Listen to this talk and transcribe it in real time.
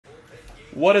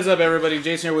What is up, everybody?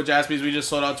 Jason here with Jaspys. We just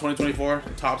sold out 2024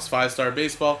 Topps 5-Star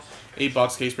Baseball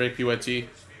 8-box case break PYT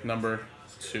number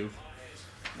 2.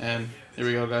 And here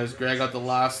we go, guys. Greg got the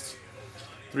last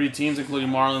 3 teams, including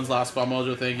Marlins. Last spot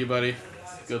mojo. Thank you, buddy.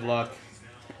 Good luck.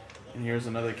 And here's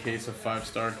another case of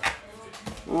 5-star.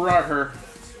 Right here.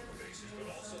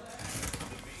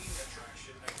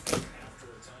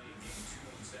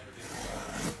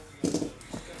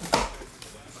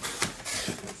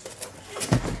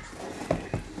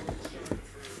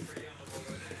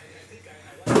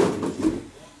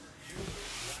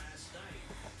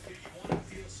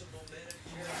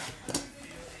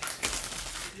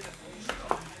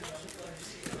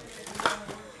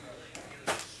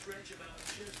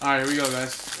 Alright, here we go,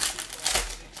 guys.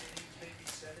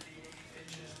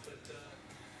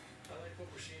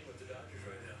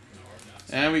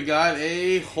 And we got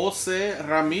a Jose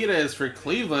Ramirez for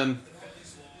Cleveland.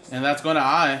 And that's going to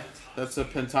I. That's a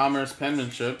Pentamer's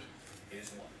penmanship.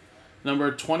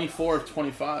 Number 24 of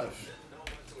 25.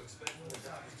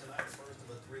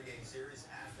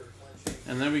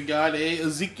 And then we got a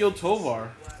Ezekiel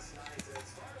Tovar.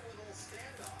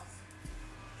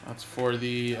 That's for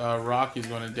the Rockies,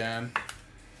 going to Dan.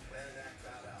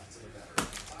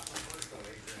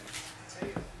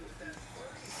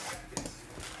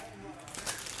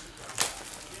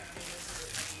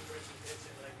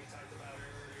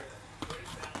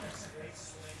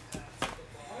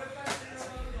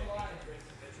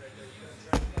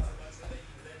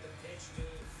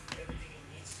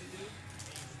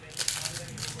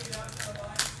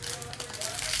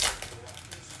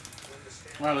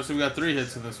 Alright, looks like we got 3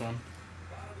 hits in this one.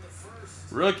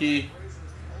 Rookie.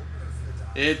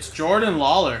 It's Jordan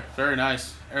Lawler. Very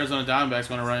nice. Arizona Diamondbacks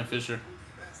going to Ryan Fisher.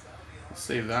 Let's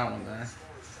save that one there.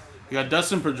 We got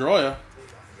Dustin Pedroia.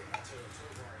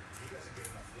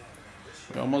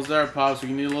 We're almost there, Pops.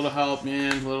 We need a little help,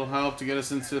 man. A little help to get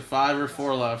us into 5 or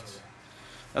 4 left.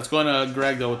 That's going to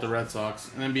Greg, though, with the Red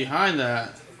Sox. And then behind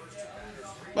that,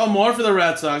 well, more for the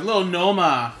Red Sox. Little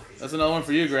Noma. That's another one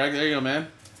for you, Greg. There you go, man.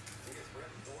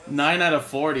 9 out of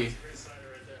 40.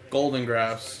 Golden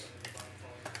Graphs.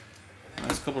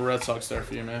 Nice couple Red Sox there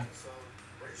for you, man.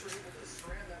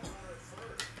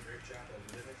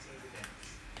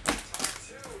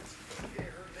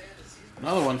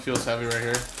 Another one feels heavy right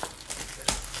here.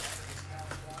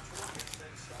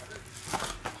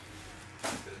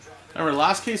 Remember,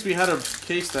 last case we had a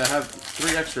case that had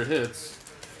 3 extra hits.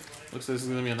 Looks like this is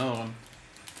going to be another one.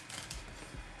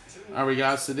 Alright, we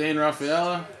got Cedane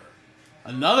Rafaela.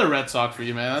 Another Red Sox for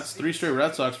you, man. That's 3 straight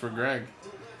Red Sox for Greg.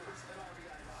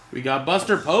 We got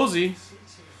Buster Posey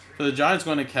for the Giants,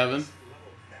 going to Kevin.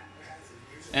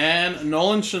 And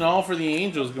Nolan Chanel for the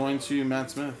Angels, going to Matt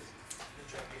Smith.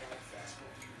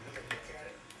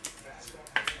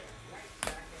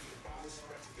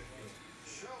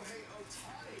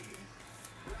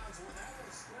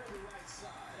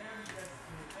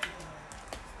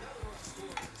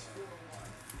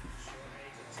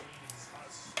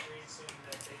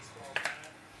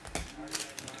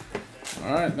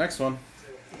 All right, next one.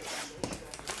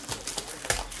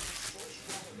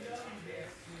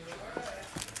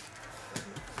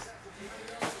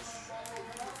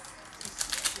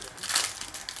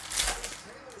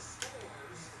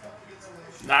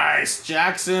 Nice,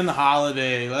 Jackson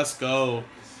Holiday. Let's go.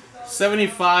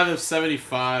 75 of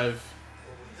 75.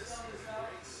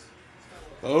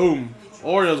 Boom.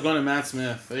 Orioles going to Matt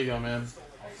Smith. There you go, man.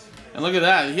 And look at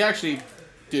that. He actually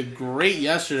did great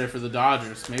yesterday for the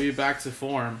Dodgers. Maybe back to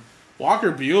form.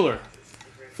 Walker Buehler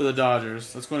for the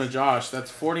Dodgers. Let's go to Josh.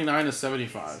 That's 49 to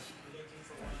 75.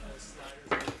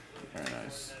 Very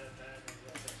nice.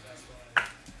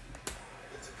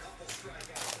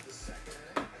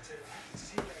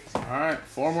 All right,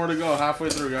 4 more to go. Halfway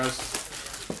through,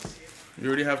 guys. You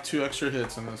already have 2 extra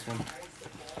hits in this one.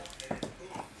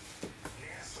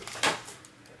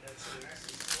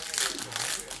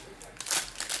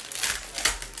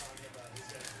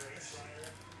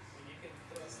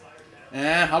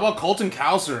 And how about Colton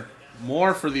Cowser?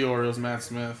 More for the Orioles, Matt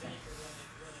Smith.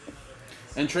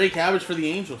 And Trey Cabbage for the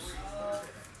Angels.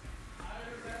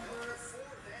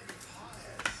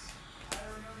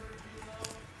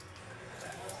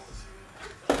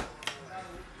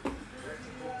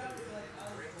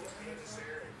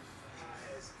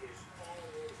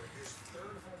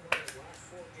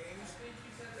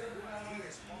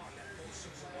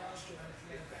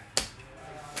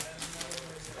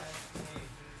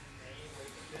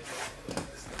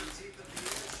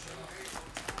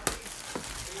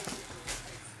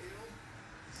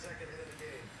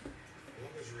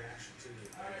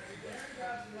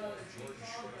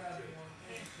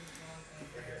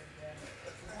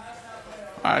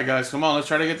 Alright, guys, come on. Let's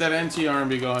try to get that NT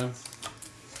R&B going.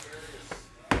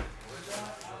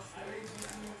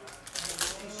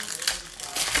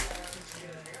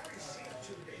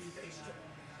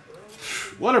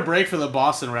 What a break for the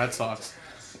Boston Red Sox.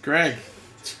 Greg,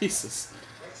 Jesus.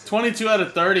 22 out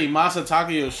of 30,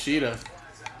 Masataka Yoshida.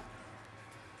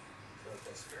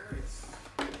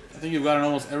 I think you've gotten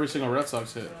almost every single Red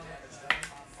Sox hit.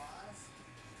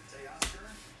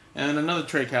 And another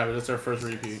Trey Cabot. That's our first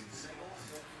repeat.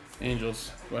 Angels,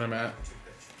 what I'm at.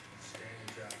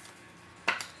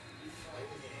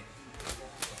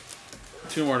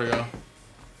 Two more to go.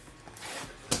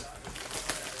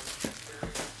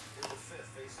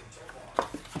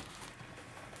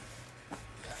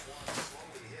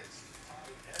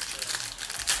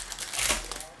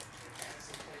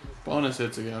 Bonus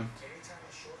hits again.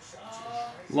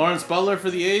 Lawrence Butler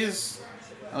for the A's.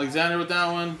 Alexander with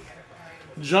that one.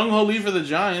 Jung Ho Lee for the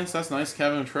Giants. That's nice.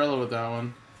 Kevin Trello with that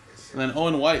one. And then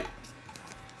Owen White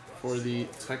for the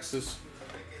Texas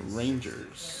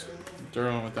Rangers.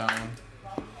 Durham with that one.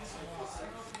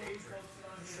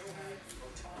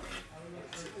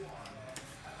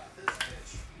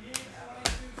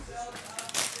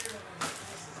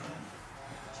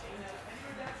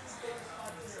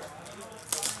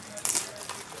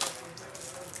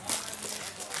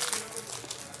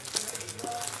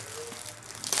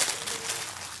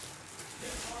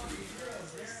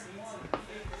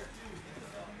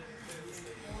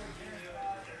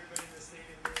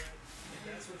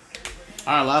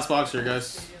 Alright, last box here,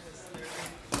 guys.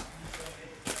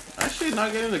 Actually,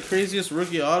 not getting the craziest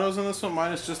rookie autos in this one,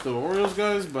 minus just the Orioles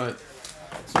guys, but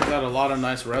still got a lot of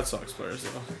nice Red Sox players,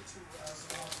 though.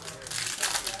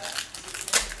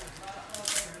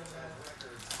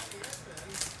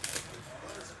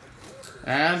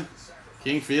 And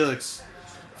King Felix.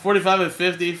 45 of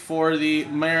 50 for the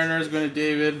Mariners, going to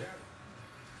David.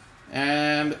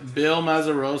 And Bill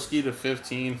Mazeroski to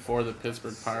 15 for the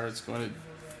Pittsburgh Pirates, going to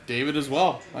David as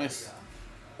well. Nice.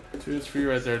 2 hits for you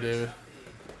right there, David.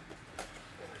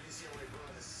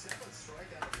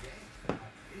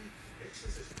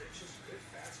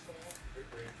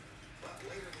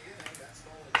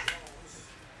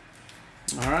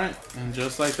 Alright, and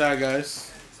just like that,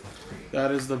 guys,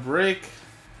 that is the break.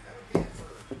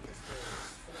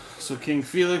 So King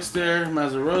Felix there,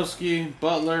 Mazeroski,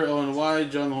 Butler, Owen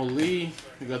White, Jung Ho Lee.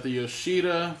 We got the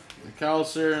Yoshida, the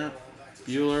Kelsey,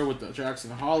 Bueller with the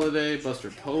Jackson Holiday, Buster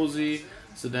Posey,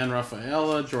 Sedan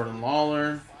Rafaela, Jordan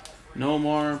Lawler,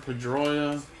 Nomar,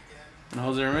 Pedroia, and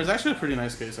Jose Ramirez. Actually a pretty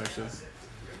nice case, actually.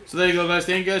 So there you go, guys.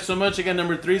 Thank you guys so much. Again,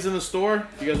 number 3's in the store.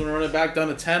 If you guys want to run it back down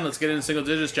to 10, let's get it in single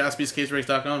digits.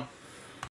 JaspysCaseBreaks.com.